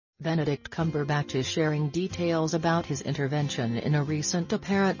Benedict Cumberbatch is sharing details about his intervention in a recent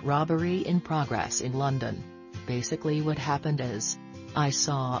apparent robbery in progress in London. Basically what happened is, I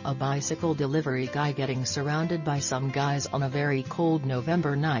saw a bicycle delivery guy getting surrounded by some guys on a very cold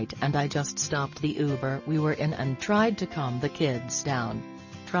November night, and I just stopped the Uber we were in and tried to calm the kids down.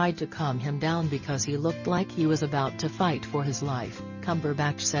 Tried to calm him down because he looked like he was about to fight for his life,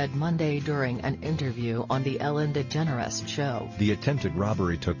 Cumberbatch said Monday during an interview on the Ellen DeGeneres Show. The attempted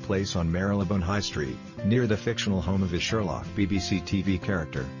robbery took place on Marylebone High Street, near the fictional home of his Sherlock BBC TV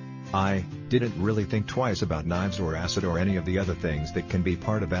character. I didn't really think twice about knives or acid or any of the other things that can be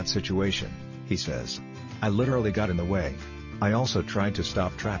part of that situation, he says. I literally got in the way. I also tried to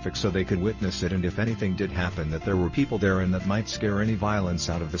stop traffic so they could witness it, and if anything did happen that there were people there and that might scare any violence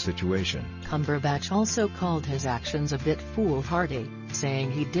out of the situation. Cumberbatch also called his actions a bit foolhardy,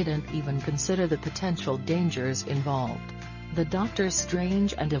 saying he didn't even consider the potential dangers involved. The Doctor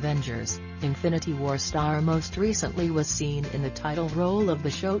Strange and Avengers: Infinity War star most recently was seen in the title role of the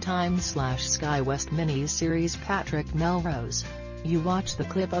Showtime/Sky West mini-series Patrick Melrose. You watch the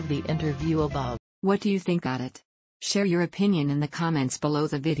clip of the interview above. What do you think about it? Share your opinion in the comments below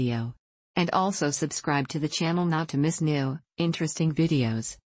the video. And also subscribe to the channel not to miss new, interesting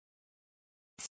videos.